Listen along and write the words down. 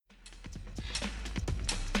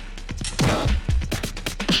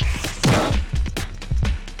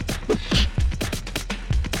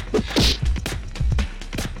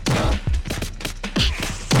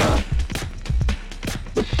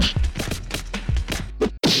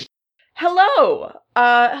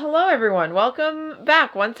Hello everyone. Welcome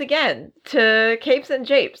back once again to Capes and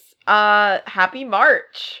Japes. Happy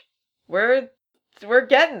March. We're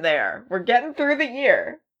getting there. We're getting through the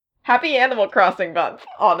year. Happy Animal Crossing month,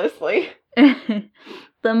 honestly. The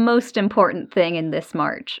most important thing in this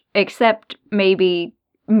March, except maybe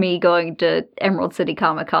me going to Emerald City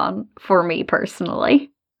Comic Con for me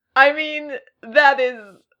personally. I mean, that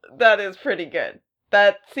is pretty good.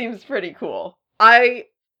 That seems pretty cool. I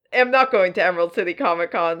am not going to Emerald City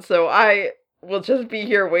Comic Con, so I will just be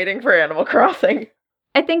here waiting for Animal Crossing.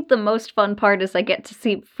 I think the most fun part is I get to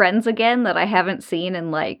see friends again that I haven't seen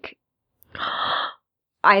in, like,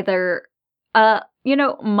 either,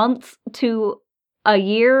 months to a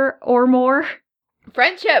year or more.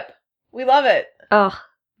 Friendship! We love it! Oh,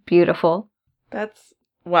 beautiful.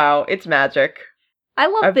 Wow, it's magic. I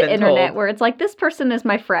love the internet where it's like, this person is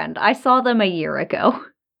my friend. I saw them a year ago.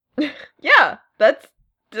 Yeah, that's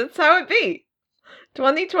how it be.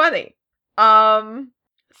 2020.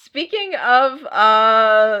 Speaking of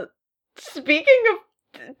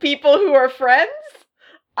people who are friends,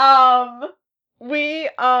 we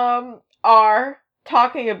are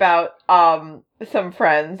talking about some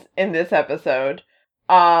friends in this episode.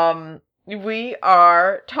 We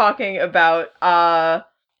are talking about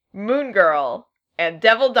Moon Girl and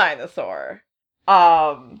Devil Dinosaur.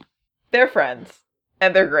 They're friends,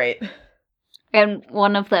 and they're great. And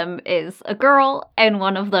one of them is a girl, and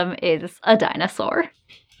one of them is a dinosaur.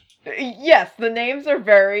 Yes, the names are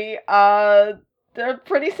very, they're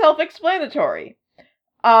pretty self-explanatory.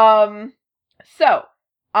 Devil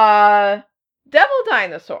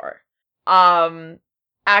Dinosaur,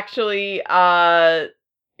 actually,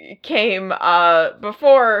 came,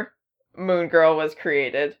 before Moon Girl was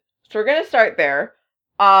created. So we're gonna start there.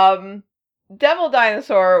 Devil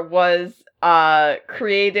Dinosaur was,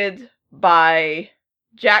 created by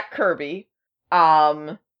Jack Kirby,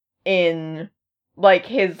 in, like,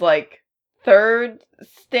 his, third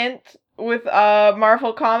stint with,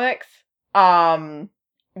 Marvel Comics,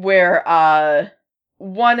 where,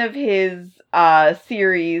 one of his,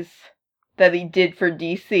 series that he did for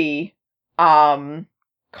DC,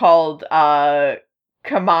 called,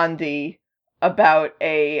 Kamandi, about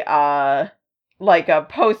a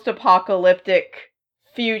post-apocalyptic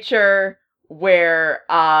future where,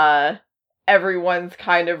 everyone's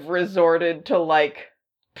kind of resorted to,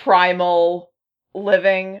 primal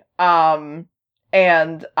living, and,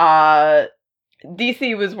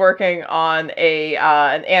 DC was working on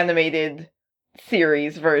an animated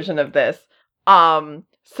series version of this.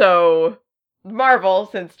 So Marvel,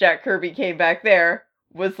 since Jack Kirby came back there,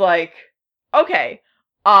 was like, okay,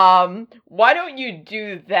 why don't you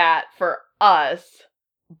do that for us?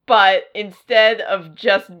 But instead of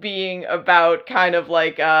just being about kind of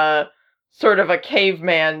like sort of a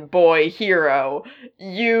caveman boy hero,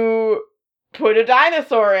 you put a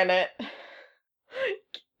dinosaur in it.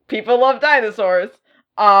 People love dinosaurs.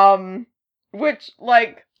 Which,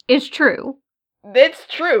 is true. It's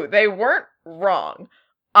true. They weren't wrong.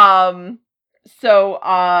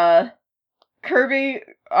 So Kirby,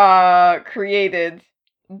 created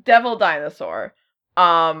Devil Dinosaur,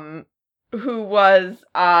 who was,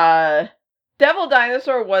 Devil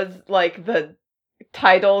Dinosaur was, the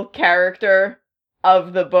title character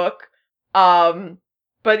of the book,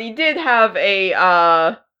 but he did have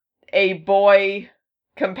a boy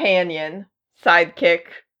companion, sidekick,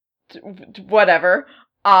 whatever,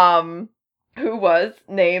 who was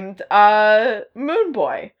named, Moon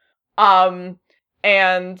Boy. And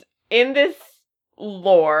in this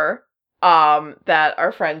lore, that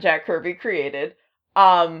our friend Jack Kirby created,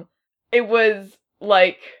 it was,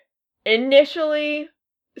 initially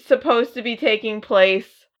supposed to be taking place,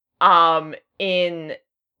 in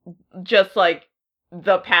just,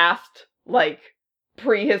 the past,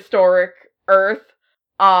 prehistoric Earth,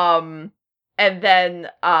 and then,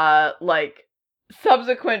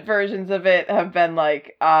 subsequent versions of it have been, it's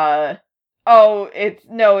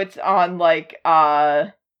on,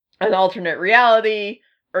 an alternate reality,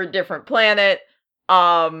 or a different planet,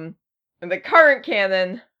 and the current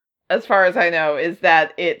canon, as far as I know, is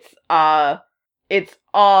that it's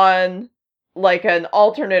on, an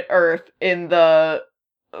alternate Earth in the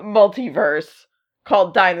multiverse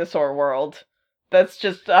called Dinosaur World. That's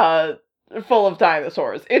just, full of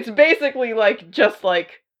dinosaurs. It's basically, just,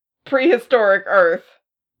 prehistoric Earth,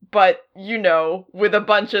 but, with a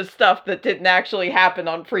bunch of stuff that didn't actually happen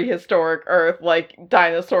on prehistoric Earth, like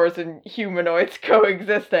dinosaurs and humanoids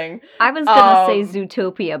coexisting. I was gonna say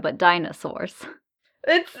Zootopia, but dinosaurs.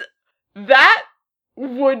 That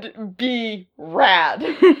would be rad.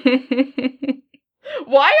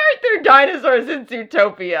 Why aren't there dinosaurs in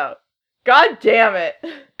Zootopia? God damn it.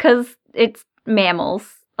 Because it's mammals,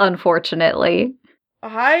 unfortunately.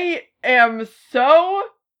 I am so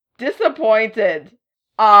disappointed.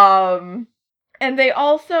 And they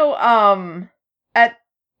also, at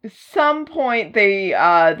some point they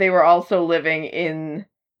were also living in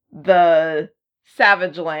the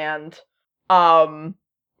Savage Land,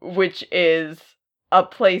 which is a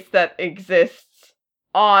place that exists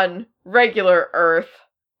on regular Earth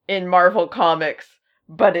in Marvel Comics,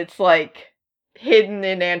 but it's like hidden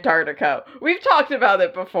in Antarctica. We've talked about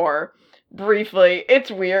it before, briefly.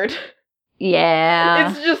 It's weird. Yeah.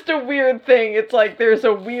 It's just a weird thing. It's like there's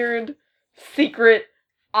a weird secret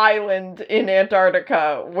island in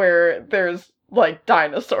Antarctica where there's like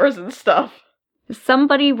dinosaurs and stuff.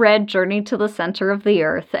 Somebody read Journey to the Center of the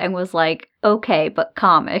Earth and was like, okay, but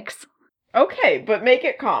comics. Okay, but make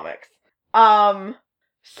it comics.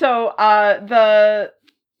 So the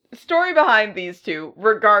story behind these two,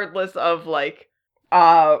 regardless of like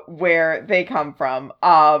where they come from,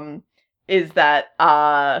 is that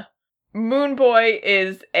Moon Boy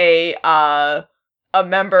is a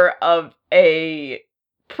member of a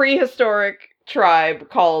prehistoric tribe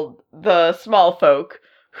called the Small Folk,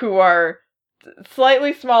 who are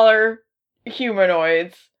slightly smaller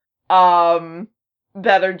humanoids that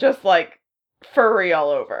are just like furry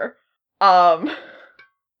all over,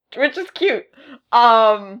 which is cute.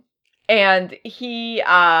 And he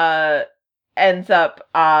ends up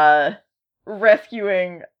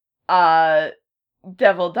rescuing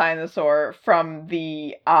Devil Dinosaur from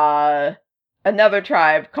the another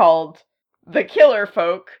tribe called the Killer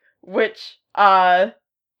Folk, which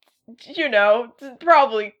you know,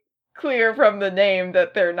 probably clear from the name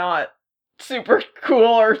that they're not super cool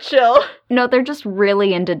or chill. No, they're just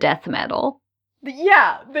really into death metal.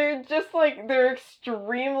 Yeah, they're just like, they're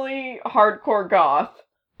extremely hardcore goth.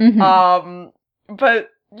 Mm-hmm. But,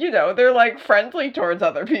 you know, they're like friendly towards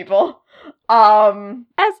other people.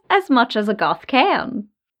 As much as a goth can.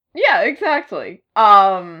 Yeah, exactly.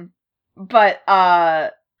 But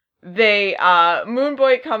they Moon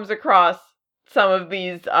Boy comes across some of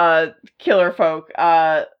these killer folk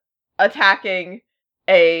attacking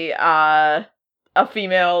a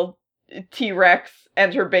female T-Rex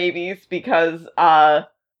and her babies because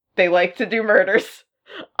they like to do murders.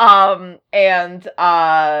 And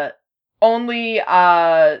only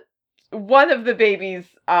one of the babies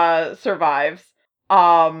survives.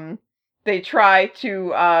 They try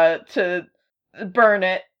to burn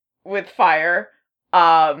it with fire.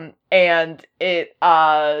 And it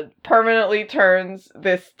permanently turns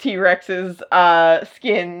this T-Rex's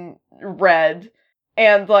skin red,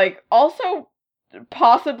 and like also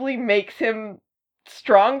possibly makes him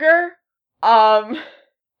stronger.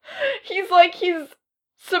 He's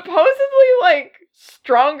supposedly like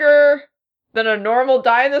stronger than a normal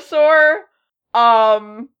dinosaur.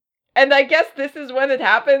 And I guess this is when it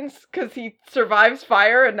happens, because he survives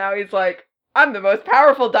fire, and now he's like, I'm the most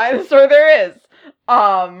powerful dinosaur there is.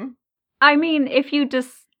 I mean, if you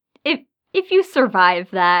survive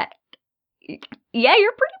that, yeah,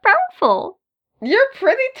 you're pretty powerful. You're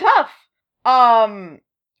pretty tough.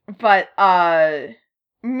 But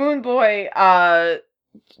Moon Boy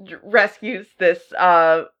rescues this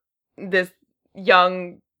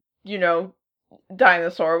young, you know,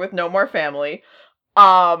 dinosaur with no more family,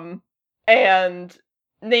 and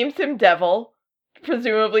names him Devil,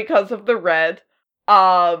 presumably because of the red,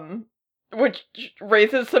 which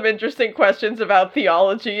raises some interesting questions about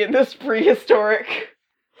theology in this prehistoric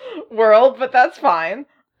world, but that's fine.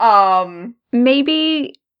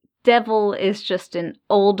 Maybe devil is just an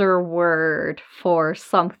older word for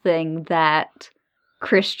something that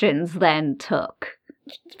Christians then took.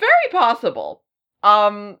 It's very possible.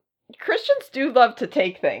 Christians do love to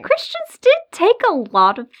take things. Christians did take a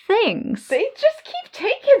lot of things. They just keep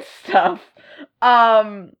taking stuff.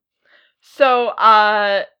 So,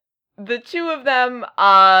 the two of them,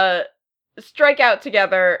 strike out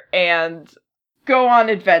together and go on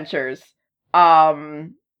adventures,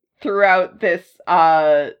 throughout this,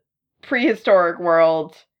 prehistoric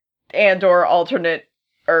world, and/or alternate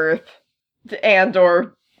Earth,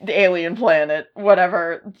 and/or the alien planet,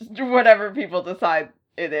 whatever people decide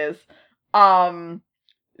it is.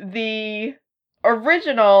 The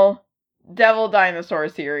original Devil Dinosaur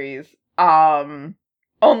series,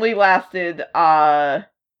 only lasted,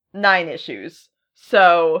 9 issues.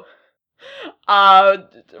 So,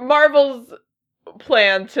 Marvel's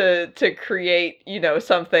plan to create, you know,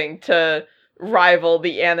 something to rival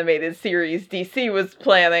the animated series DC was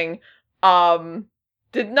planning,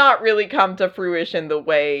 did not really come to fruition the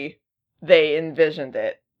way they envisioned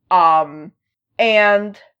it.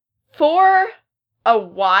 And for a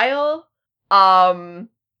while,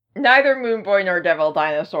 Neither Moon Boy nor Devil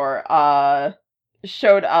Dinosaur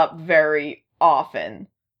showed up very often.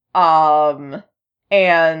 And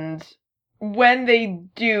when they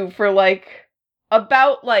do, for like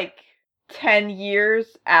about like 10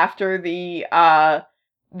 years after the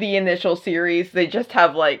initial series, they just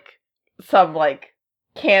have like some like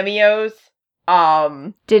cameos.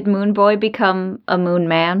 Did Moon Boy become a Moon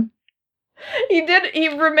Man? He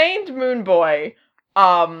remained Moon Boy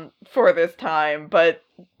for this time, but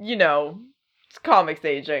you know, it's comics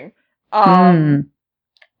aging.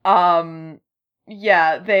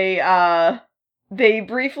 Yeah, they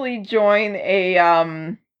briefly join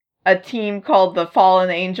a team called the Fallen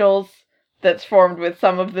Angels that's formed with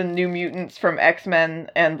some of the New Mutants from X-Men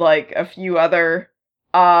and like a few other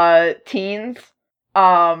teens.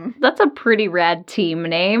 That's a pretty rad team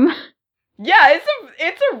name. Yeah,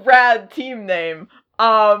 it's a rad team name.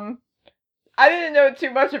 I didn't know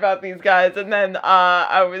too much about these guys, and then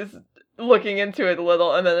I was looking into it a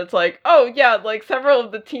little, and then it's like, oh yeah, like several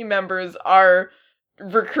of the team members are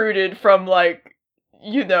recruited from like,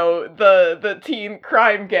 you know, the teen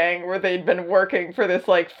crime gang where they'd been working for this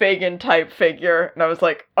like Fagin type figure, and I was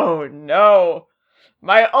like, oh no,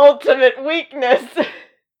 my ultimate weakness.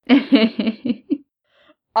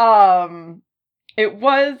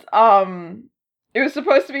 It was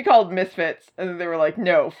supposed to be called Misfits, and then they were like,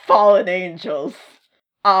 no, Fallen Angels.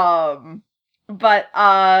 But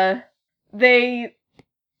they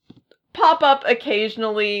pop up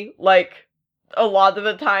occasionally, like, a lot of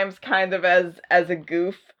the times kind of as a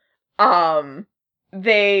goof.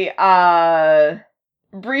 They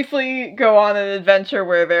briefly go on an adventure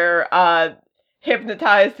where they're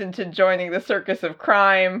hypnotized into joining the Circus of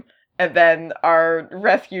Crime, and then are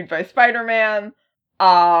rescued by Spider-Man.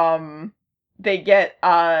 They get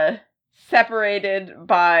separated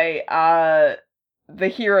by the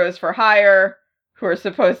Heroes for Hire, who are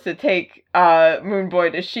supposed to take Moon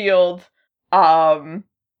Boy to S.H.I.E.L.D.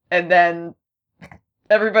 And then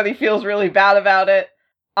everybody feels really bad about it.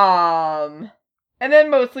 And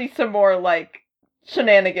then mostly some more like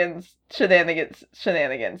shenanigans.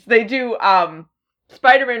 They do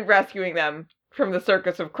Spider-Man rescuing them from the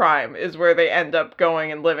Circus of Crime is where they end up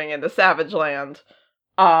going and living in the Savage Land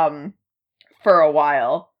for a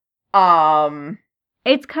while.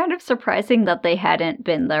 It's kind of surprising that they hadn't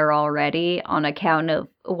been there already on account of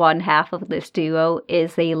one half of this duo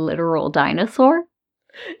is a literal dinosaur.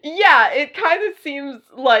 Yeah, it kind of seems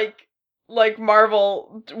like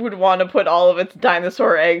Marvel would want to put all of its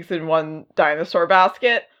dinosaur eggs in one dinosaur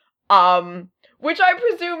basket. Which I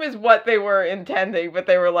presume is what they were intending, but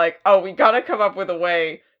they were like, oh, we gotta come up with a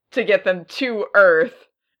way to get them to Earth,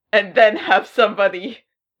 and then have somebody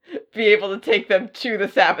be able to take them to the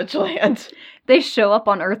Savage Land. They show up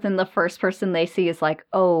on Earth and the first person they see is like,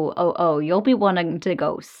 oh, you'll be wanting to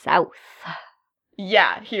go south.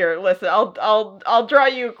 Yeah, here, listen, I'll draw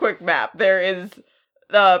you a quick map. There is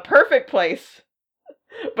the perfect place,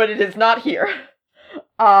 but it is not here.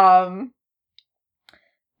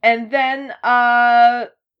 And then,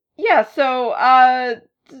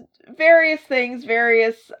 various things,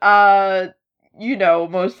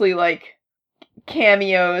 mostly like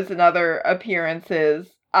cameos and other appearances,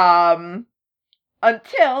 until,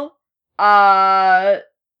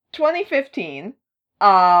 2015,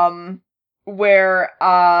 where,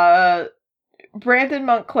 Brandon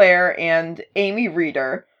Montclair and Amy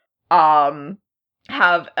Reeder,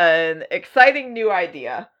 have an exciting new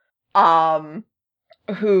idea,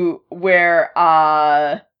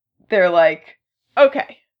 they're like,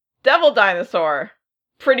 okay, Devil Dinosaur,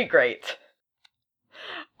 pretty great.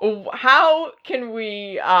 How can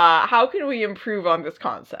we improve on this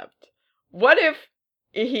concept? What if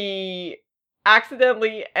he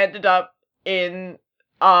accidentally ended up in,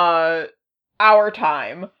 our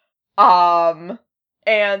time?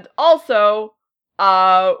 And also,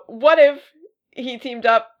 what if he teamed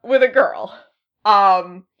up with a girl?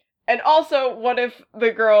 And also, what if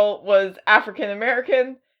the girl was African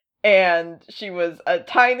American and she was a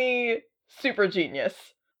tiny super genius?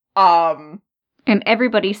 And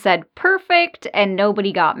everybody said perfect, and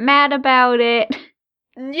nobody got mad about it.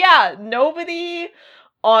 Yeah, nobody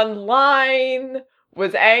online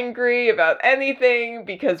was angry about anything,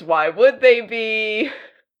 because why would they be?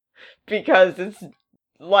 Because it's,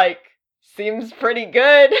 like, seems pretty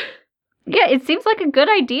good. Yeah, it seems like a good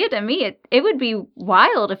idea to me. It would be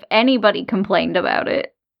wild if anybody complained about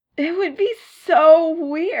it. It would be so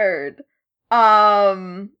weird.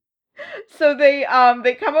 So they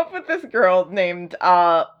come up with this girl named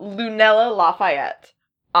Lunella Lafayette,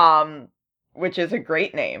 which is a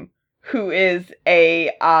great name, who is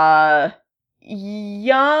a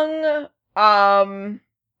young I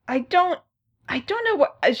don't know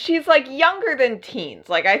what she's like younger than teens.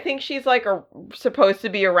 Like I think she's like supposed to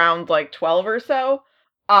be around like 12 or so.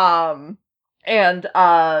 And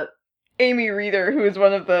Amy Reeder, who is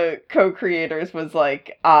one of the co-creators, was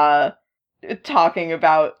like talking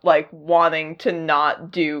about like wanting to not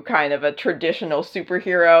do kind of a traditional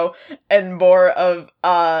superhero and more of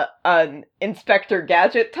an Inspector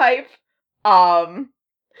Gadget type.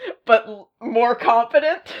 But more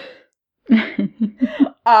competent.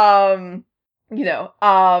 You know,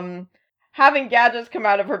 having gadgets come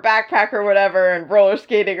out of her backpack or whatever and roller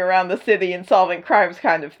skating around the city and solving crimes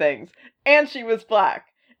kind of things. And she was black.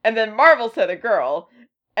 And then Marvel said a girl.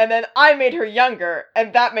 And then I made her younger,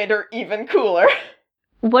 and that made her even cooler.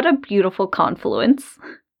 What a beautiful confluence.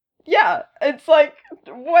 Yeah, it's like,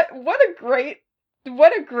 what a great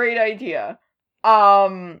idea.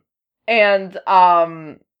 And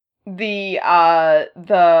the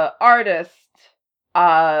artist,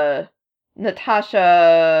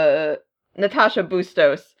 Natasha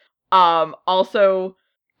Bustos, also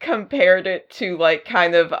compared it to like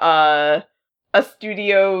kind of a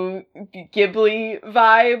Studio Ghibli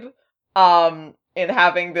vibe, in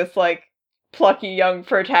having this like plucky young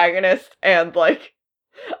protagonist and like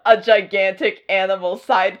a gigantic animal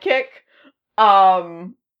sidekick,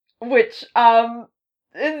 which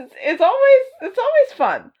is always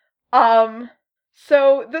fun.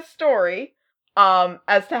 So the story,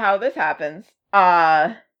 as to how this happens,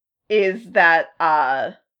 is that,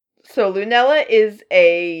 so Lunella is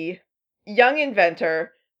a young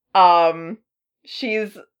inventor.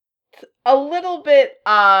 She's a little bit,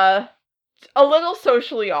 a little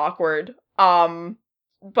socially awkward,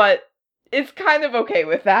 but is kind of okay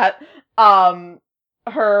with that. Her,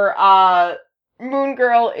 Moon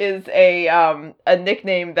Girl is a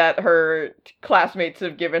nickname that her classmates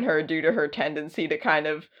have given her due to her tendency to kind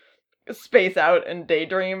of space out and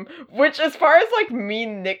daydream, which as far as like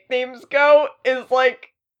mean nicknames go is like,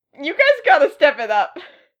 you guys gotta step it up.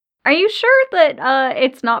 Are you sure that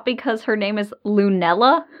it's not because her name is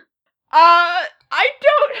Lunella? I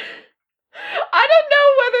don't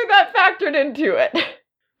know whether that factored into it.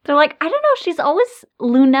 They're like, I don't know,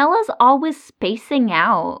 Lunella's always spacing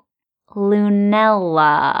out.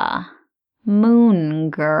 Lunella.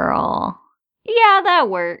 Moon Girl. Yeah, that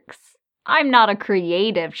works. I'm not a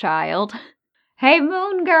creative child. Hey,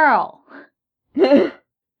 Moon Girl. When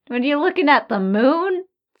you're looking at the moon,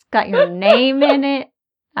 it's got your name in it.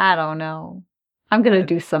 I don't know. I'm gonna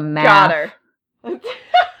do some math. Got her.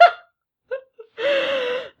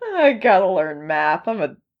 I gotta learn math. I'm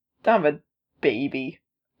a baby.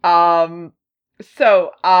 So,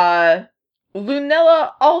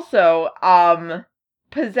 Lunella also,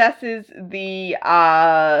 possesses the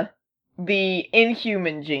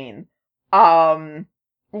Inhuman gene,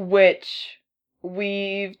 which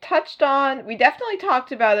we've touched on. We definitely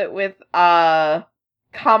talked about it with, Kamala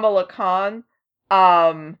Khan,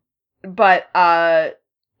 but,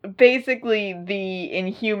 basically the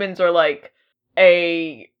Inhumans are like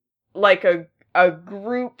a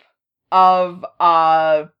group of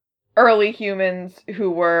early humans who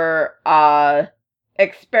were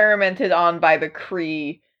experimented on by the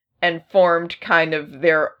Kree and formed kind of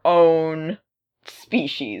their own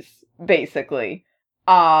species, basically.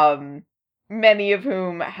 Many of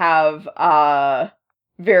whom have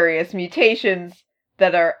various mutations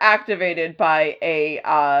that are activated by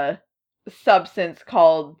a substance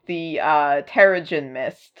called the Terrigen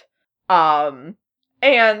Mist. And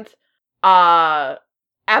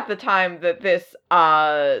at the time that this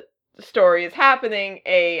story is happening,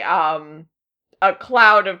 a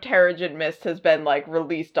cloud of Terrigen Mist has been like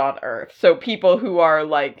released on Earth. So people who are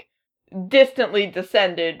like distantly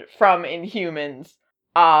descended from Inhumans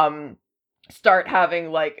start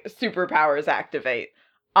having like superpowers activate.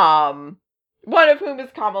 One of whom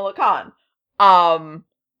is Kamala Khan.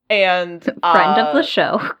 And friend of the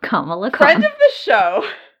show, Kamala Khan. Friend of the show.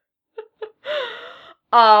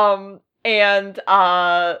 And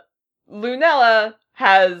Lunella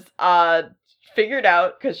has figured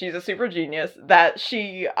out, because she's a super genius, that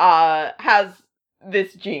she has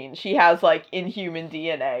this gene. She has like Inhuman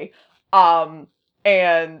DNA. And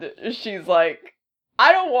she's like,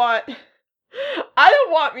 I don't want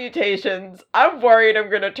mutations. I'm worried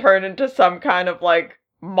I'm gonna turn into some kind of like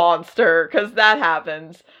monster, because that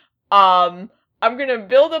happens. I'm gonna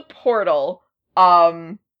build a portal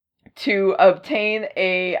to obtain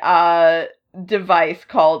a device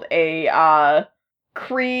called a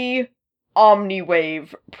Kree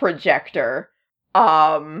Omniwave projector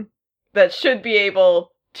that should be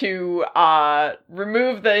able to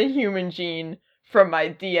remove the human gene from my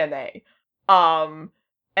DNA.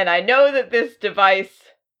 and I know that this device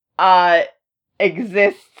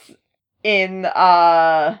exists in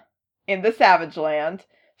the Savage Land,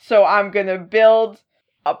 so I'm gonna build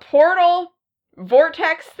a portal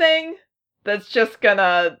vortex thing that's just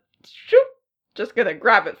gonna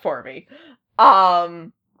grab it for me.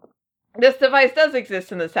 This device does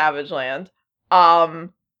exist in the Savage Land.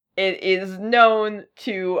 It is known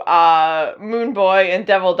to Moon Boy and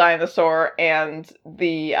Devil Dinosaur and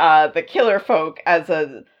the Killer Folk as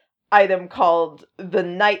an item called the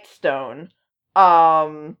Night Stone.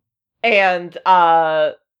 And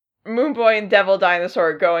Moon Boy and Devil Dinosaur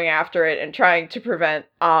are going after it and trying to prevent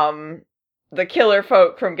the Killer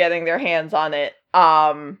Folk from getting their hands on it.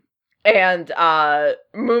 And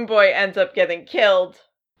Moon Boy ends up getting killed.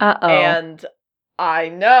 Uh-oh. And I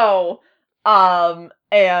know.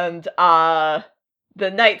 And the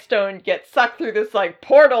Night Stone gets sucked through this, like,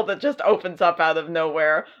 portal that just opens up out of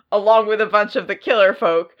nowhere, along with a bunch of the Killer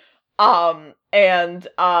Folk. And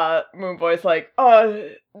Moon Boy's like, oh,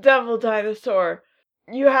 Devil Dinosaur,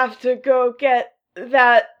 you have to go get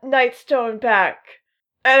that Night Stone back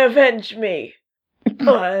and avenge me.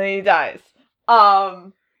 And he dies.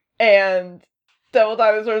 And Devil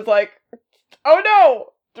Dinosaur's like, oh no!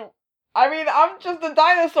 I mean, I'm just a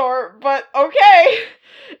dinosaur, but okay.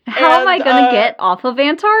 How am I gonna get off of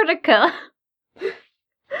Antarctica?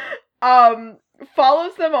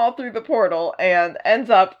 Follows them all through the portal and ends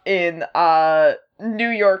up in New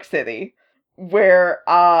York City, where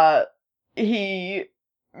he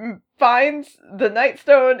finds the Night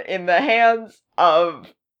Stone in the hands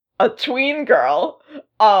of a tween girl.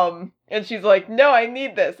 And she's like, no, I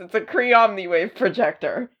need this. It's a Kree Omniwave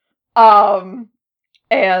projector. And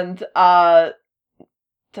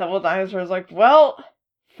Devil Dinosaur's like, well,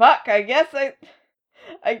 fuck, I guess I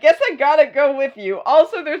gotta go with you.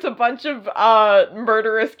 Also, there's a bunch of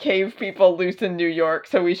murderous cave people loose in New York,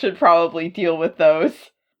 so we should probably deal with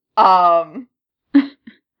those. And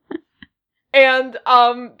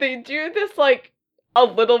they do this, like, a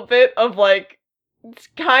little bit of, like, it's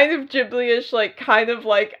kind of Ghibli-ish, like, kind of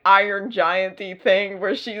like Iron Giant-y thing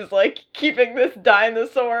where she's, like, keeping this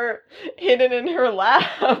dinosaur hidden in her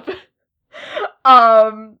lap.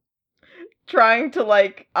 Trying to,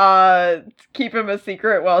 like, keep him a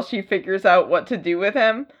secret while she figures out what to do with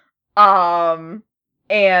him. And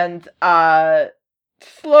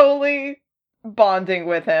slowly bonding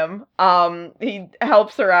with him. He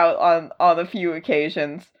helps her out on a few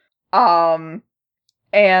occasions.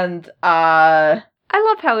 I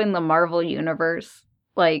love how in the Marvel universe,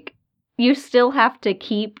 like, you still have to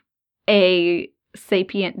keep a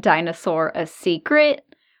sapient dinosaur a secret,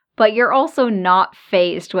 but you're also not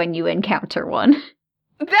fazed when you encounter one.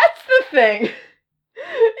 That's the thing.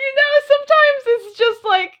 Sometimes it's just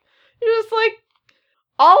like, you're just like,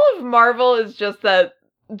 all of Marvel is just that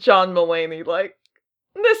John Mulaney, like,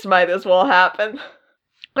 this might as well happen.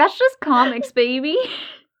 That's just comics, baby.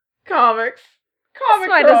 Comics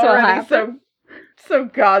might are as well already happen. so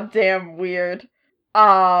goddamn weird.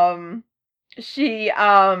 She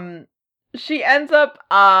ends up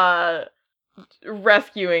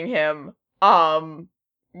rescuing him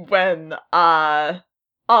when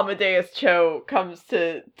Amadeus Cho comes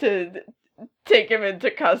to take him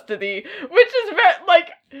into custody, which is very,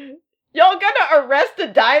 like, y'all gonna arrest a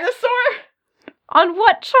dinosaur? On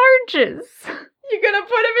what charges? You gonna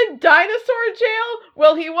put him in dinosaur jail?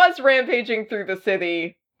 Well, he was rampaging through the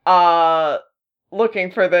city,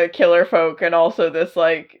 looking for the Killer Folk and also this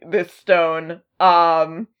stone.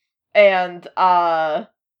 And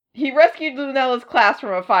he rescued Lunella's class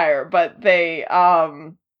from a fire, but they,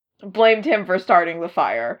 blamed him for starting the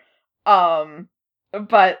fire. He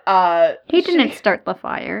didn't start the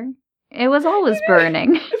fire. It was always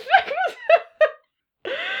burning.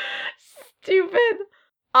 Stupid.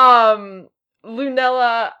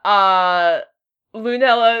 Lunella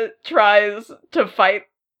tries to fight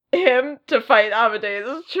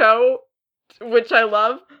Amadeus Cho, which I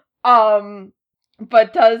love.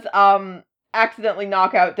 But does, accidentally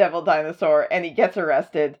knock out Devil Dinosaur, and he gets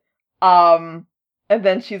arrested. And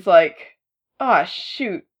then she's like, oh,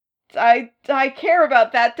 shoot. I care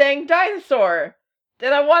about that dang dinosaur.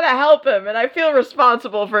 And I want to help him, and I feel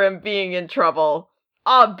responsible for him being in trouble.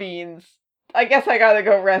 Aw, beans. I guess I gotta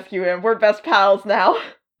go rescue him. We're best pals now.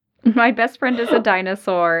 My best friend is a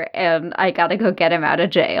dinosaur, and I gotta go get him out of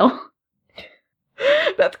jail.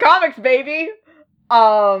 That's comics, baby!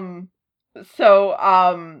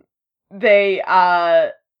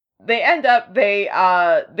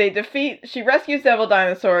 She rescues Devil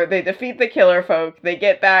Dinosaur, they defeat the Killer Folk, they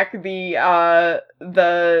get back the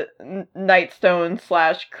Night Stone /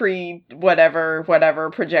 Kree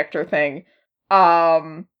whatever projector thing.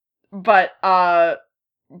 But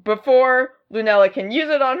before Lunella can use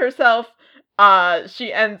it on herself,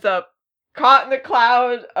 she ends up caught in a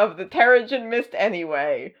cloud of the Terrigen Mist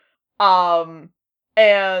anyway. And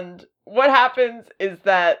what happens is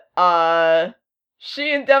that,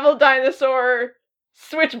 she and Devil Dinosaur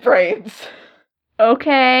switch brains.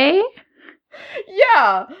 Okay.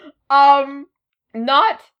 Yeah.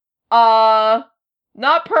 Not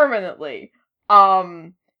permanently.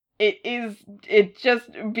 It just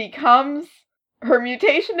becomes, her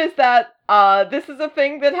mutation is that, this is a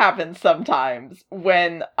thing that happens sometimes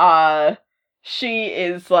when, she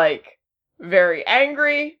is, like, very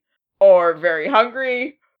angry, or very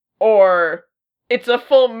hungry, or it's a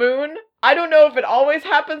full moon. I don't know if it always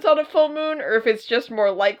happens on a full moon, or if it's just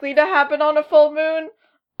more likely to happen on a full moon.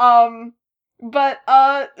 But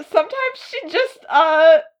sometimes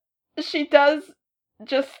she does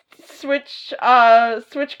just switch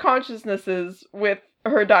consciousnesses with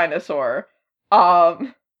her dinosaur.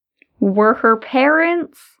 Were her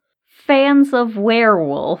parents fans of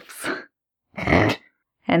werewolves?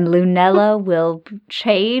 And Lunella will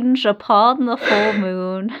change upon the full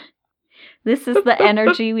moon. This is the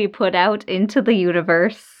energy we put out into the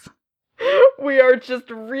universe. We are just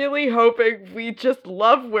really hoping, we just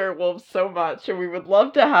love werewolves so much, and we would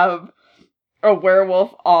love to have a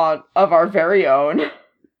werewolf of our very own.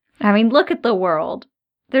 I mean, look at the world.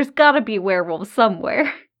 There's gotta be werewolves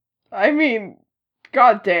somewhere. I mean,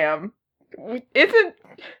 goddamn.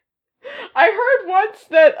 I heard once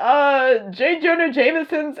that, J. Jonah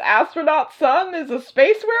Jameson's astronaut son is a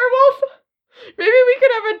space werewolf? Maybe we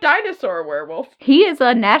could have a dinosaur werewolf. He is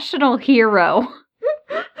a national hero.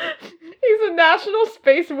 He's a national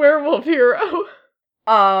space werewolf hero.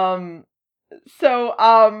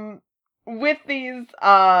 With these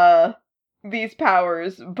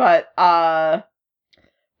powers, but,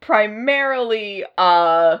 primarily,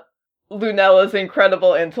 Lunella's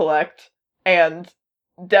incredible intellect and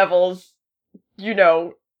Devil's,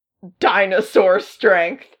 dinosaur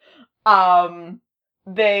strength,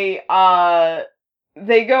 they go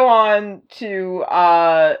on to,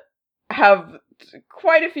 have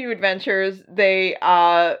quite a few adventures. They,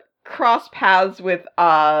 cross paths with,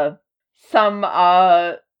 some,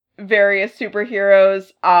 various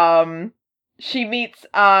superheroes. She meets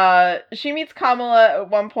Kamala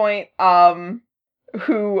at one point,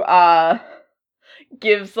 who,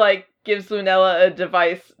 gives Lunella a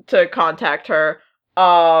device to contact her,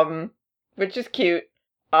 which is cute.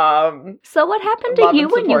 So what happened to you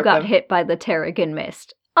when you got hit by the Terrigen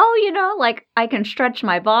Mist? Oh, I can stretch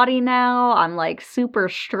my body now, I'm, super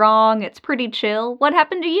strong, it's pretty chill. What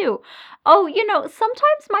happened to you? Oh,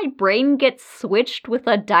 sometimes my brain gets switched with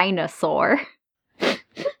a dinosaur.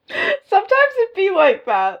 Sometimes it be like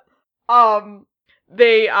that.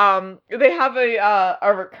 They have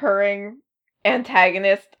a recurring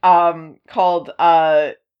antagonist, called,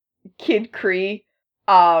 Kid Kree,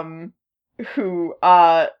 who,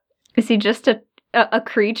 Is he just a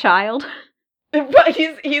Kree child? But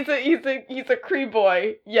he's a Kree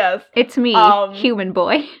boy, yes. It's me, human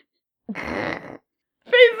boy. Basically,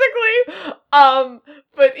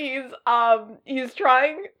 but he's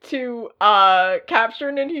trying to, capture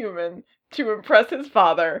an Inhuman to impress his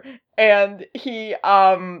father, and he,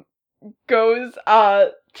 goes,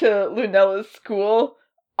 to Lunella's school,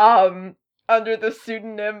 under the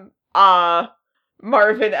pseudonym,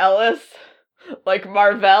 Marvin Ellis, like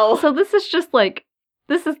Marvel. So this is just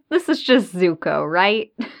this is just Zuko,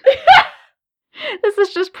 right? This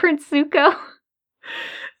is just Prince Zuko.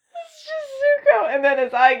 It's just Zuko, and then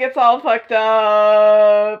his eye gets all fucked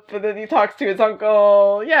up, and then he talks to his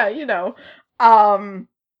uncle. Yeah,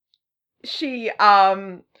 She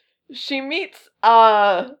meets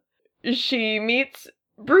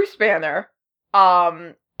Bruce Banner,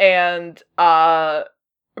 and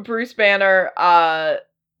Bruce Banner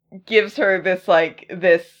gives her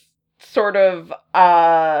this sort of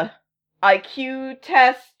IQ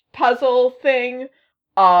test puzzle thing,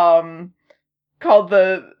 called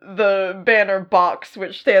the Banner Box,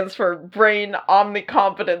 which stands for Brain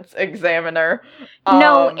Omnicompetence Examiner.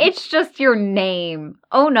 No, it's just your name.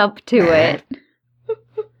 Own up to it.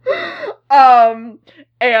 And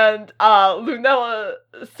Lunella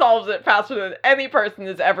solves it faster than any person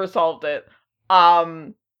has ever solved it.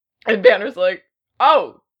 And Banner's like,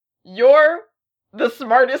 "Oh, you're the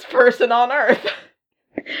smartest person on Earth."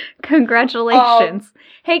 Congratulations.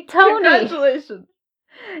 Hey, Tony. Congratulations.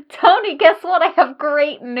 Tony, guess what? I have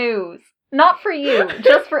great news. Not for you,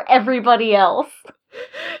 just for everybody else.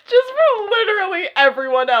 Just for literally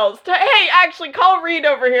everyone else. Hey, actually, call Reed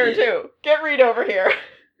over here, too. Get Reed over here.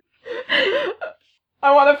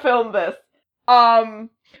 I want to film this.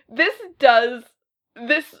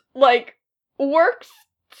 This like works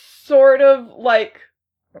sort of like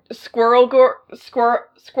Squirrel Girl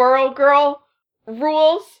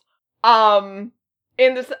rules. In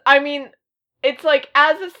this, I mean, it's like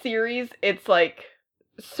as a series, it's like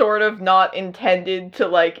sort of not intended to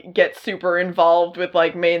like get super involved with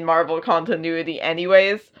like main Marvel continuity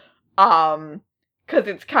anyways. Cuz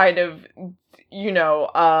it's kind of, you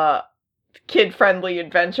know, kid-friendly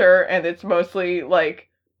adventure and it's mostly like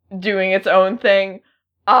doing its own thing.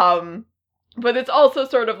 But it's also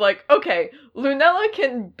sort of like, okay, Lunella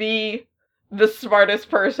can be the smartest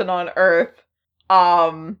person on Earth,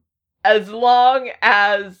 as long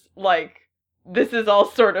as, like, this is all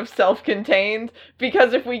sort of self-contained,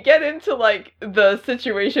 because if we get into, like, the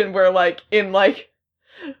situation where, like, in, like,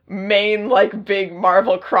 main, like, big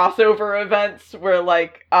Marvel crossover events where,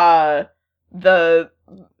 like,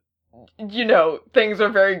 you know, things are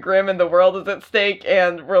very grim and the world is at stake,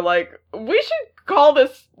 and we're like, we should call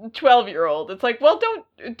this 12-year-old. It's like, well,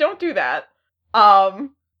 don't do that.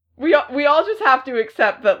 We all just have to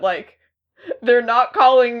accept that, like, they're not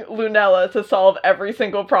calling Lunella to solve every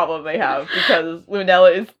single problem they have, because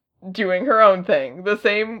Lunella is doing her own thing. The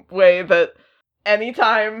same way that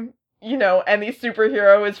anytime, you know, any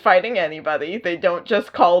superhero is fighting anybody, they don't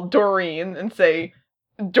just call Doreen and say,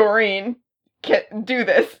 Doreen, can't do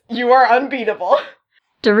this. You are unbeatable.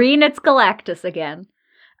 Doreen, it's Galactus again.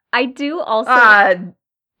 I do also...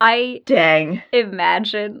 dang.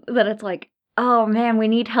 Imagine that it's like, oh man, we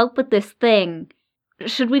need help with this thing.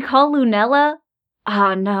 Should we call Lunella?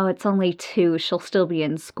 Oh no, it's only 2. She'll still be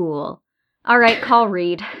in school. Alright, call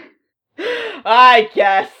Reed. I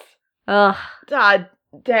guess. Ugh. God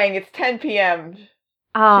dang, it's 10 p.m.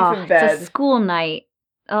 Oh, She's in bed. It's a school night.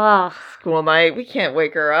 Ugh. School night. We can't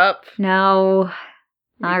wake her up. No.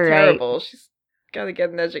 All right. Terrible. She's got to get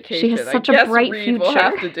an education. She has such a bright Reed future. Will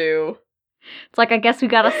have to do. It's like, I guess we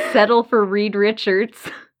gotta settle for Reed Richards.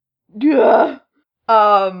 Yeah.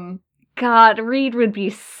 God, Reed would be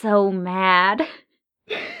so mad.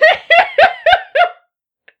 What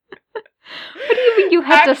do you mean you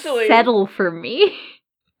had to settle for me?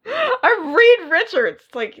 I'm Reed Richards.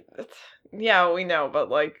 Like, yeah, we know, but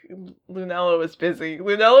like, Lunella was busy.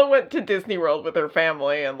 Lunella went to Disney World with her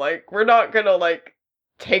family, and like, we're not gonna like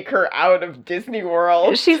take her out of Disney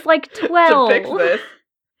World. She's like 12 to fix this.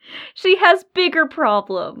 She has bigger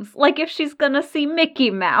problems, like if she's gonna see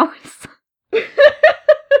Mickey Mouse.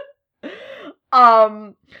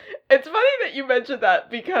 It's funny that you mentioned that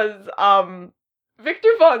because Victor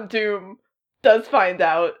Von Doom does find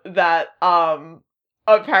out that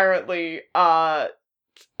apparently a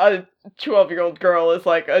 12-year-old girl is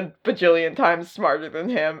like a bajillion times smarter than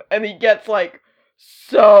him, and he gets like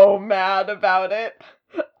so mad about it.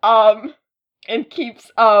 And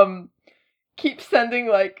keeps sending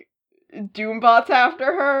like Doombots after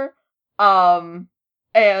her.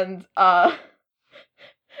 And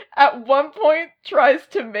at one point tries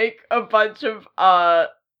to make a bunch of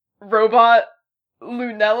robot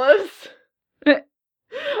Lunellas.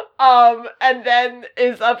 And then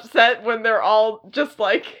is upset when they're all just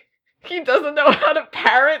like, he doesn't know how to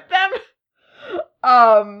parent them.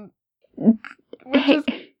 Hey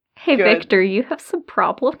Victor, you have some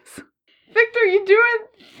problems. Victor, you doing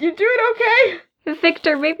okay?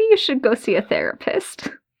 Victor, maybe you should go see a therapist.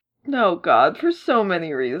 No, God, for so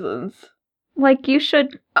many reasons. Like, you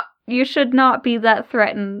should not be that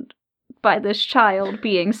threatened by this child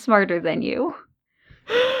being smarter than you.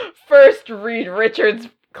 First, Reed Richards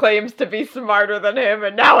claims to be smarter than him,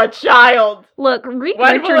 and now a child! Look, Reed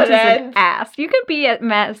Richards is an ass. You can be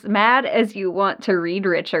as mad as you want to Reed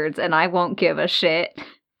Richards, and I won't give a shit.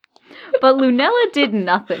 But Lunella did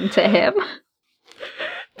nothing to him.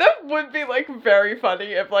 That would be, like, very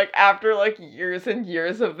funny if, like, after, like, years and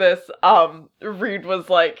years of this, Reed was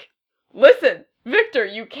like, listen, Victor,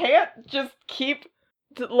 you can't just keep,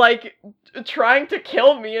 like, trying to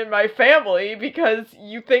kill me and my family because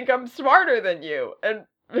you think I'm smarter than you. And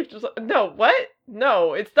Victor's like, no, what?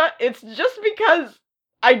 No, it's not, it's just because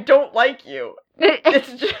I don't like you. It's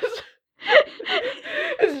just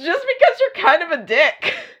because you're kind of a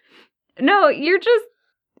dick. No, you're just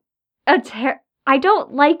I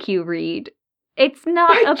don't like you, Reed. It's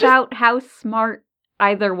not about how smart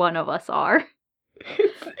either one of us are.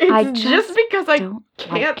 It's just because I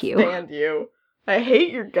can't like you. stand you. I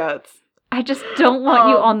hate your guts. I just don't want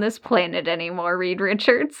you on this planet anymore, Reed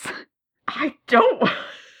Richards. I don't.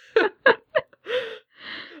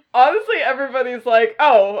 Honestly, everybody's like,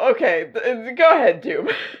 oh, okay, go ahead, Doom.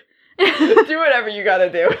 Do whatever you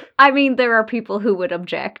gotta do. I mean, there are people who would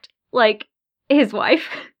object. Like, his wife.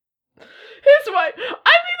 His wife. I mean,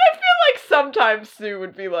 I feel like sometimes Sue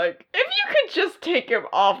would be like, if you could just take him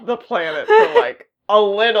off the planet for, like, a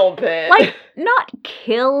little bit. Like, not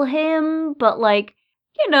kill him, but, like,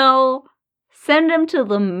 send him to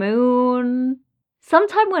the moon.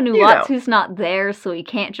 Sometime when Uatu's not there, so he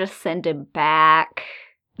can't just send him back.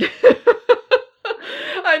 I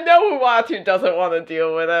know Uatu doesn't want to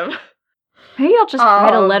deal with him. Maybe I'll just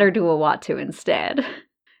write a letter to Uatu instead.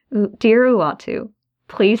 Dear Uatu,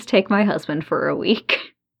 please take my husband for a week.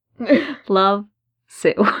 Love,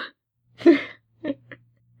 Sue.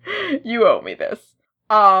 You owe me this.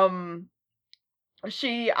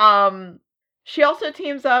 She also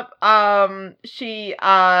teams up,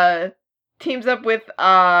 teams up with,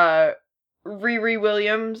 Riri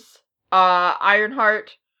Williams,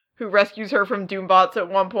 Ironheart, who rescues her from Doombots at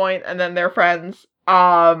one point, and then they're friends.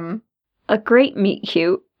 A great meet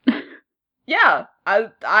cute. Yeah,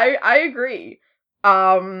 I agree.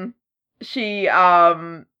 She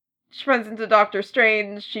runs into Doctor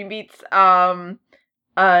Strange. She meets, an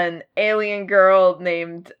alien girl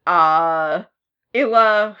named, Illa,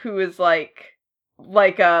 who is like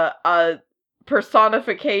a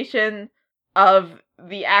personification of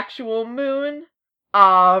the actual moon,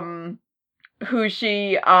 who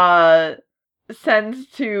she, sends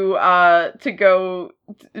to go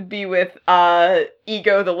be with,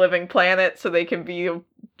 Ego the Living Planet, so they can be a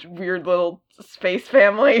weird little space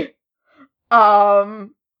family.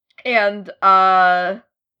 And,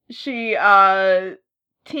 she,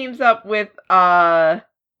 teams up with,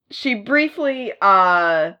 she briefly,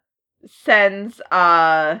 sends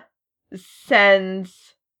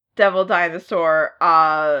Devil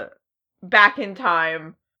Dinosaur, back in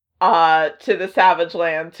time, to the Savage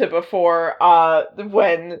Land to before,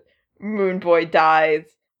 when Moon Boy dies,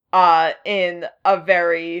 in a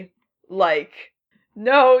very, like,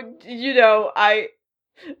 no,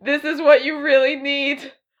 this is what you really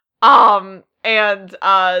need. And,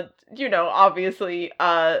 obviously,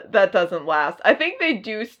 that doesn't last. I think they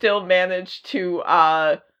do still manage to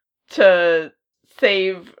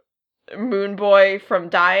save Moon Boy from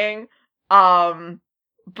dying.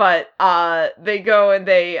 But, they go and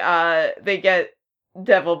they get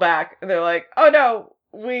Devil back, and they're like, oh no,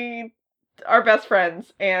 we are best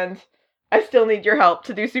friends, and I still need your help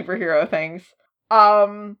to do superhero things.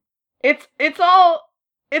 It's all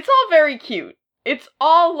very cute. It's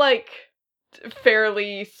all, like,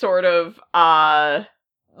 fairly sort of,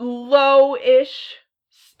 low-ish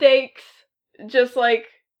stakes, just, like,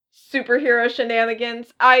 superhero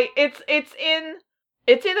shenanigans. It's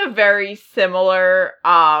in a very similar,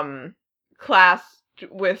 class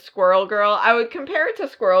with Squirrel Girl. I would compare it to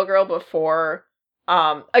Squirrel Girl before,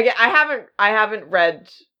 again, I haven't read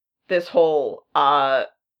this whole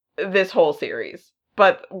series,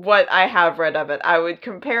 but what I have read of it, I would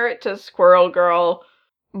compare it to Squirrel Girl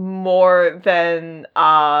more than,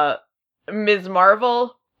 Ms.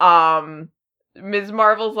 Marvel. Ms.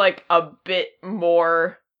 Marvel's, like, a bit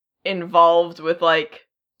more involved with, like,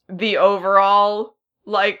 the overall,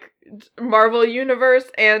 like, Marvel universe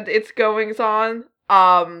and its goings-on.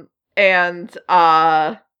 And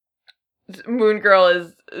Moon Girl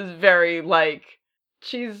is very, like,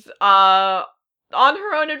 she's, on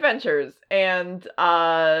her own adventures, and,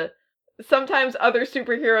 sometimes other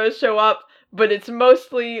superheroes show up, but it's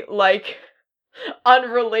mostly, like,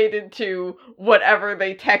 unrelated to whatever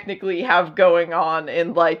they technically have going on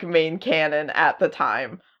in, like, main canon at the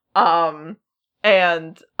time.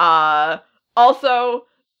 And, also,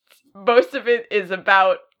 most of it is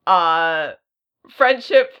about,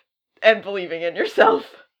 friendship and believing in yourself.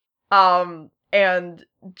 And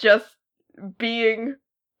just being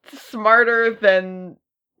smarter than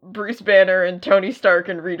Bruce Banner and Tony Stark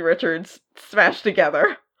and Reed Richards smashed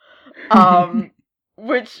together.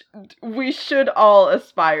 Which we should all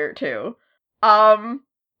aspire to.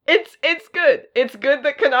 It's good. It's good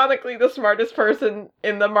that canonically the smartest person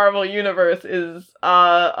in the Marvel universe is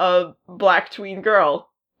a black tween girl,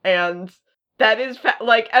 and that is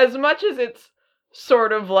like, as much as it's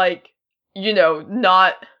sort of like,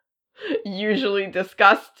 not usually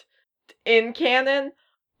discussed in canon,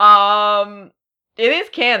 it is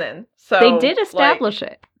canon. So they did establish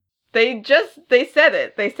it. They said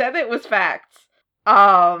it. They said it was facts.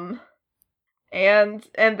 And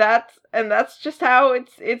that's just how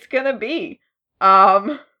it's gonna be.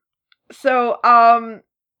 So,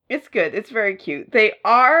 it's good. It's very cute. They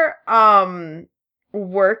are,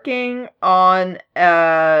 working on,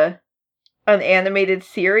 an animated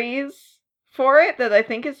series for it that I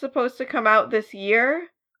think is supposed to come out this year.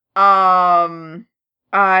 I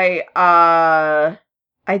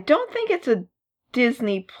don't think it's a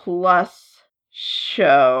Disney Plus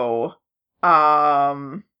show.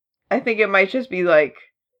 I think it might just be like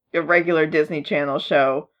a regular Disney Channel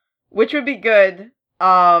show, which would be good.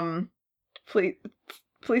 Please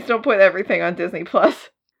don't put everything on Disney Plus.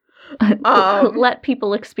 Let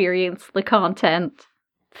people experience the content.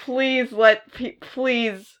 Please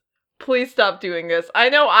stop doing this. I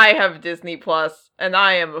know I have Disney Plus and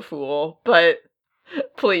I am a fool, but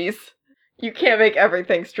please, you can't make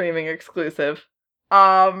everything streaming exclusive.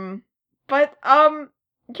 Yeah,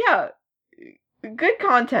 good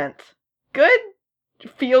content. Good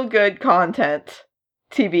feel-good content,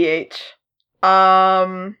 TBH.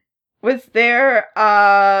 Was there,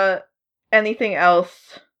 anything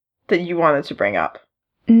else that you wanted to bring up?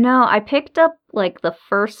 No, I picked up, like, the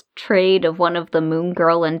first trade of one of the Moon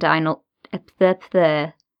Girl and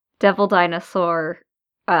the Devil Dinosaur,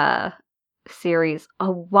 series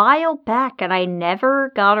a while back, and I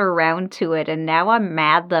never got around to it, and now I'm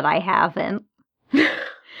mad that I haven't.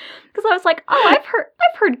 Because I was like, oh, I've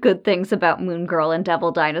heard good things about Moon Girl and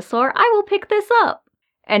Devil Dinosaur. I will pick this up.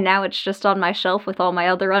 And now it's just on my shelf with all my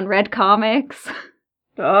other unread comics.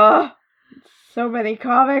 Ugh, so many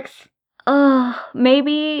comics.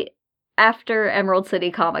 Maybe after Emerald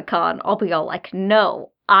City Comic Con, I'll be all like,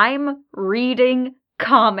 no, I'm reading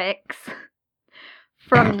comics.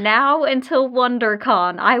 From now until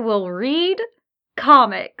WonderCon, I will read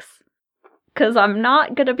comics. Because I'm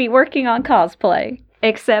not going to be working on cosplay.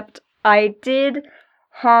 Except I did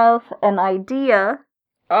have an idea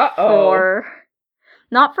for,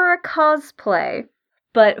 not for a cosplay,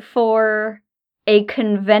 but for a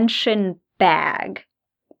convention bag.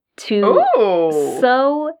 To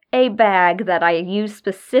sew a bag that I use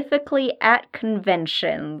specifically at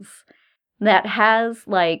conventions that has,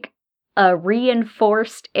 like, a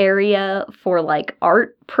reinforced area for, like,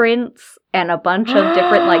 art prints and a bunch of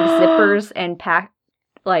different, like, zippers and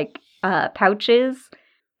pouches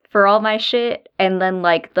for all my shit. And then,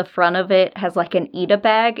 like, the front of it has, like, an eat a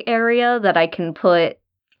bag area that I can put,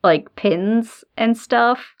 like, pins and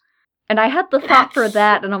stuff. And I had the thought for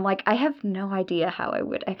that, and I'm like, I have no idea how I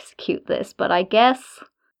would execute this, but I guess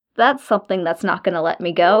that's something that's not going to let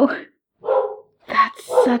me go. That's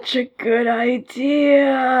such a good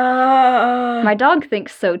idea. My dog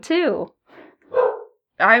thinks so, too.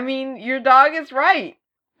 I mean, your dog is right.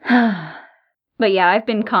 But yeah, I've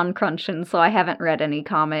been con crunching, so I haven't read any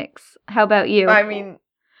comics. How about you? I mean,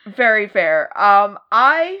 very fair.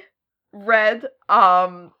 I read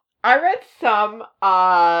some,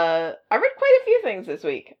 I read quite a few things this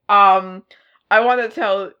week. I want to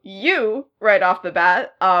tell you right off the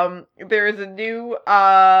bat, there is a new,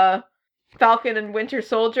 Falcon and Winter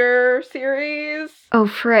Soldier series. Oh,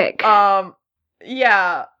 frick. Yeah,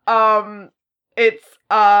 it's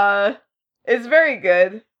very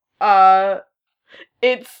good.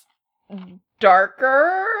 It's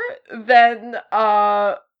darker than,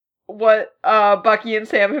 what, Bucky and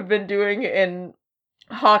Sam have been doing in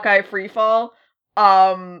Hawkeye Freefall,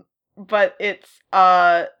 but it's,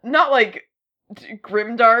 not, like,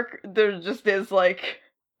 grimdark. There just is, like,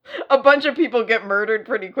 a bunch of people get murdered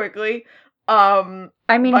pretty quickly. I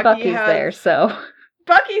mean, Bucky's there, so...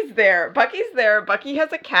 Bucky's there. Bucky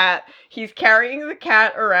has a cat. He's carrying the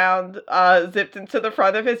cat around, zipped into the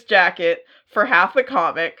front of his jacket for half the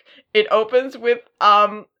comic. It opens with,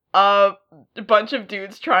 a bunch of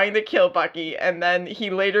dudes trying to kill Bucky, and then he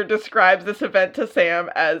later describes this event to Sam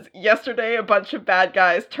as, yesterday a bunch of bad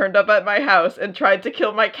guys turned up at my house and tried to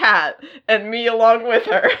kill my cat, and me along with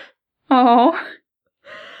her. Oh.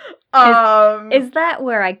 Is that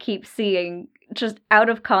where I keep seeing, just out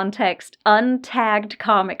of context, untagged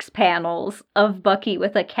comics panels of Bucky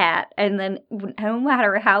with a cat, and then no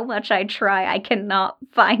matter how much I try, I cannot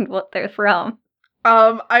find what they're from?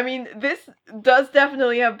 I mean, this does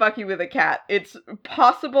definitely have Bucky with a cat. It's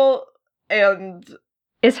possible, and...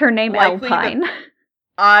 Is her name Alpine?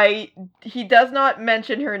 He does not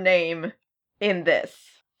mention her name in this.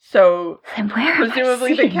 So, then where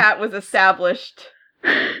presumably the cat was established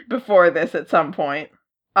before this at some point.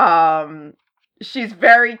 She's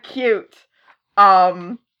very cute.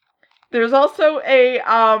 There's also a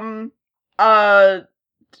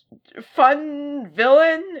fun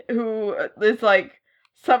villain who is like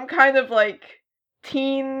some kind of like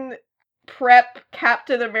teen prep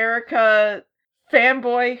Captain America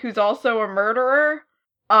fanboy who's also a murderer.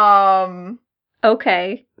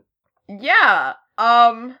 Okay. Yeah.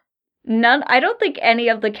 I don't think any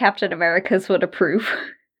of the Captain Americas would approve.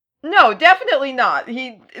 No, definitely not.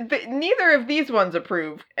 Neither of these ones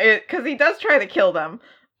approve, because he does try to kill them.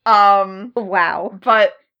 Wow.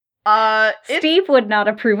 But, Steve would not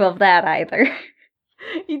approve of that either.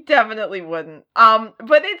 He definitely wouldn't.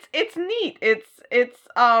 But it's neat. It's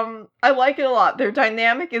I like it a lot. Their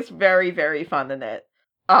dynamic is very, very fun in it.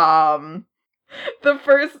 The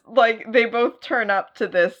first, like, they both turn up to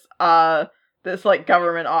this like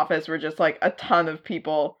government office where just like a ton of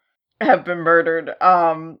people have been murdered.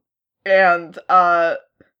 And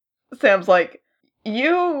Sam's like,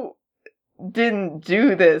 "You didn't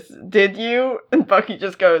do this, did you?" And Bucky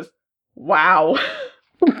just goes, "Wow."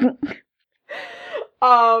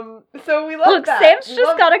 So we love Look, that. Sam's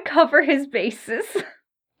just gotta cover his bases.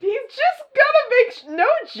 He's just gotta make no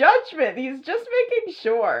judgment. He's just making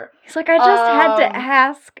sure. He's like, I just had to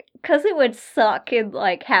ask, because it would suck in,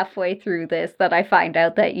 like, halfway through this that I find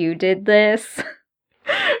out that you did this.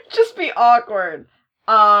 Just be awkward.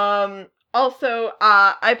 Also,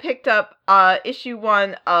 I picked up, issue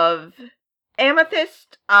 1 of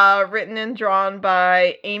Amethyst, written and drawn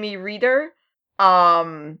by Amy Reeder,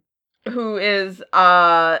 who is,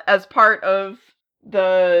 as part of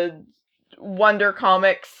the Wonder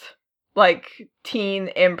Comics, like, teen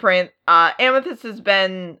imprint. Amethyst has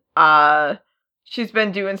been, she's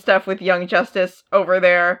been doing stuff with Young Justice over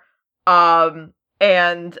there, and,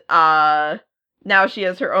 now she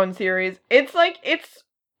has her own series. It's, like, it's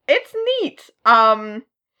neat.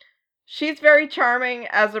 She's very charming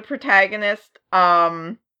as a protagonist.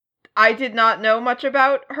 I did not know much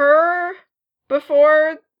about her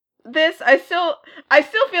before this. I still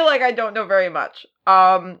feel like I don't know very much.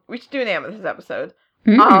 We should do an Amethyst episode.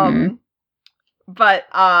 But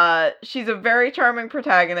she's a very charming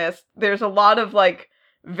protagonist. There's a lot of, like,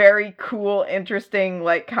 very cool, interesting,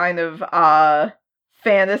 like, kind of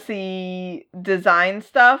fantasy design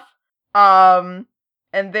stuff. And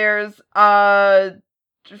there's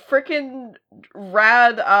freaking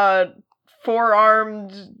rad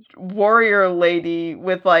four-armed warrior lady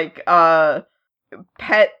with, like,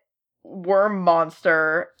 pet worm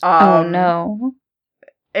monster. Oh no.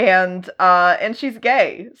 And she's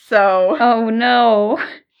gay, so... Oh no.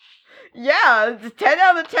 Yeah, 10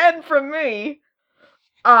 out of 10 from me.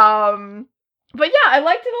 But yeah, I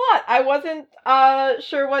liked it a lot. I wasn't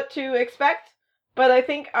sure what to expect, but I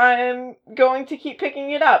think I'm going to keep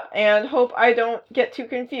picking it up and hope I don't get too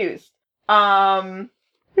confused.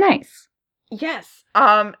 Nice. Yes.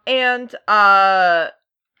 And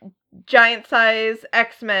Giant Size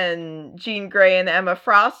X-Men, Jean Grey and Emma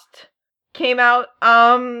Frost came out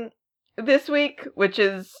this week, which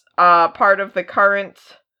is part of the current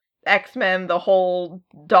X-Men, the whole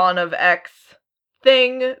Dawn of X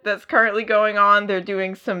thing that's currently going on. They're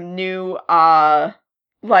doing some new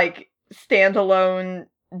like standalone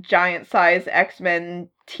Giant Size X-Men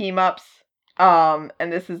team-ups, and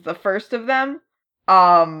this is the first of them.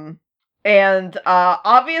 And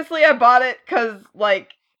obviously I bought it because,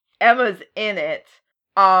 like, Emma's in it.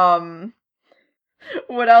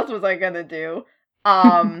 What else was I gonna do?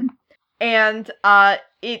 And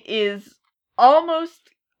it is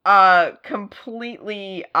almost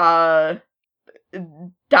completely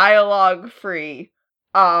dialogue free.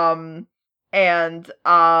 And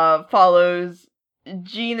follows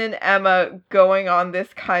Jean and Emma going on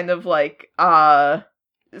this kind of, like,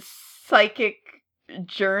 psychic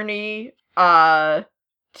journey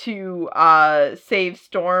to save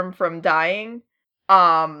Storm from dying.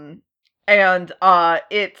 And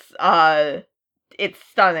it's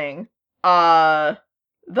stunning. The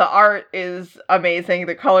art is amazing.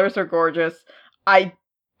 The colors are gorgeous. I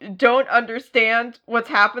don't understand what's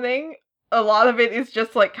happening. A lot of it is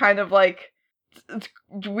just, like, kind of like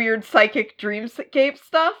weird psychic dreamscape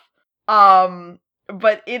stuff.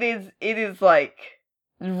 But it is like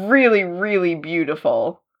really, really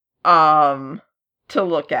beautiful to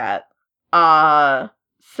look at.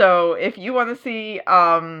 So if you want to see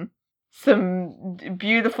some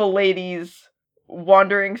beautiful ladies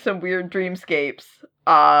wandering some weird dreamscapes,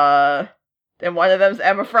 and one of them's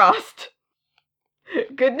Emma Frost.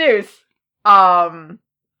 Good news.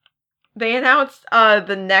 They announced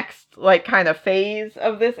the next, like, kind of phase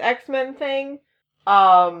of this X-Men thing.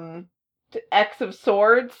 X of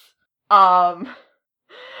Swords. I'm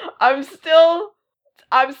still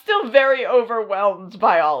very overwhelmed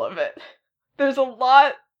by all of it. There's a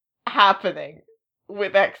lot happening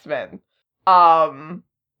with X-Men.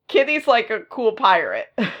 Kitty's like a cool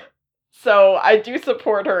pirate. So I do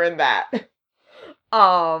support her in that.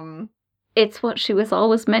 It's what she was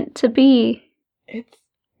always meant to be.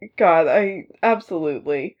 God, I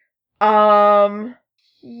absolutely. Yes.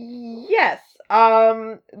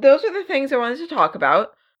 Those are the things I wanted to talk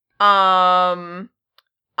about. I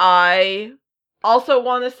also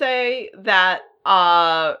want to say that,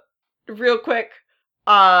 real quick,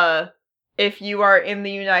 if you are in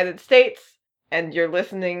the United States and you're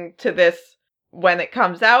listening to this when it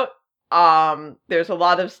comes out, there's a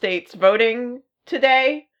lot of states voting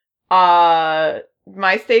today.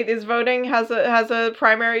 My state is voting, has a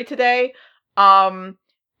primary today.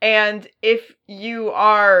 And if you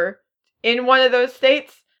are in one of those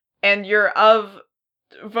states and you're of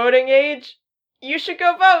voting age, you should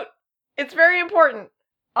go vote. It's very important.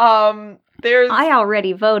 I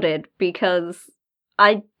already voted because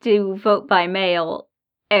I do vote by mail,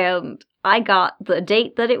 and I got the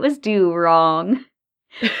date that it was due wrong.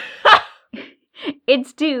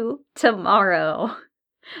 It's due tomorrow.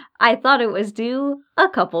 I thought it was due a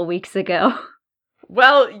couple weeks ago.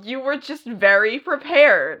 Well, you were just very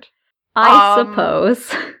prepared. I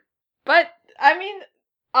suppose. But, I mean,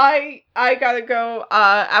 I gotta go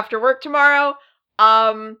after work tomorrow.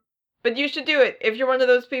 But you should do it if you're one of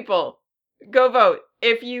those people. Go vote.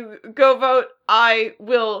 If you go vote, I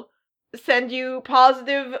will send you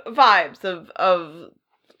positive vibes of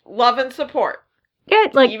love and support. Yeah,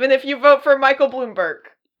 even if you vote for Michael Bloomberg.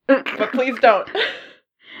 But please don't.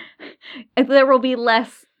 There will be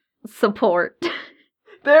less support.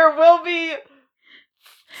 There will be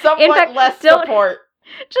somewhat less support.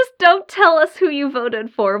 Just don't tell us who you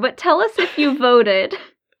voted for, but tell us if you voted.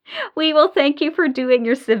 We will thank you for doing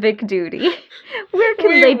your civic duty. Where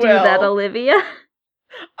can they do that, Olivia?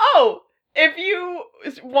 Oh, if you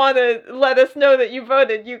want to let us know that you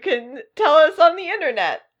voted, you can tell us on the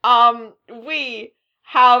internet. We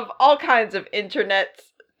have all kinds of internet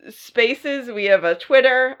spaces. We have a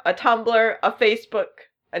Twitter, a Tumblr, a Facebook,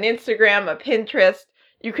 an Instagram, a Pinterest.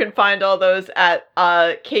 You can find all those at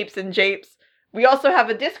Capes and Japes. We also have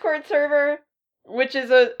a Discord server, which is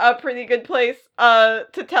a pretty good place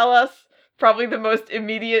to tell us, probably the most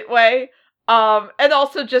immediate way. And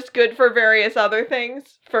also just good for various other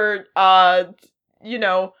things, for,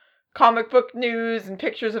 comic book news and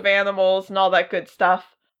pictures of animals and all that good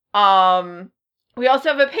stuff. We also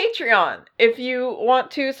have a Patreon, if you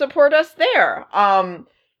want to support us there,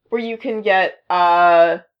 where you can get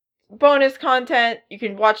bonus content, you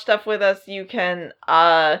can watch stuff with us, you can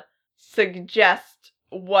suggest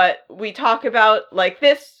what we talk about, like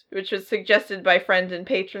this, which was suggested by friend and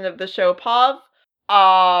patron of the show, Pav.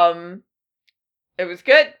 It was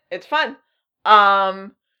good. It's fun.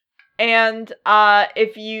 And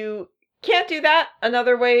if you can't do that,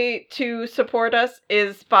 another way to support us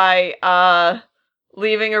is by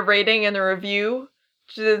leaving a rating and a review,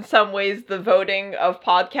 which is in some ways the voting of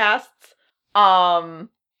podcasts.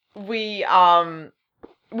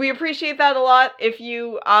 We appreciate that a lot. If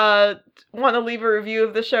you want to leave a review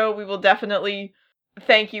of the show, we will definitely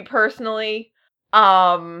thank you personally.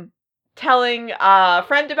 Telling a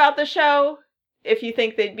friend about the show if you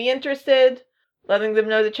think they'd be interested, letting them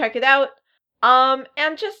know to check it out.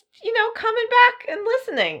 And just, coming back and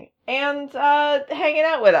listening and hanging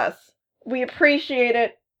out with us. We appreciate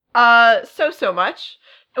it so much.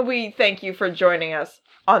 We thank you for joining us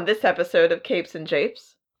on this episode of Capes and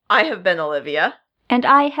Japes. I have been Olivia. And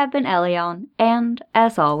I have been Elion. And,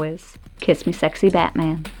 as always, kiss me sexy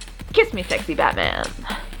Batman. Kiss me sexy Batman.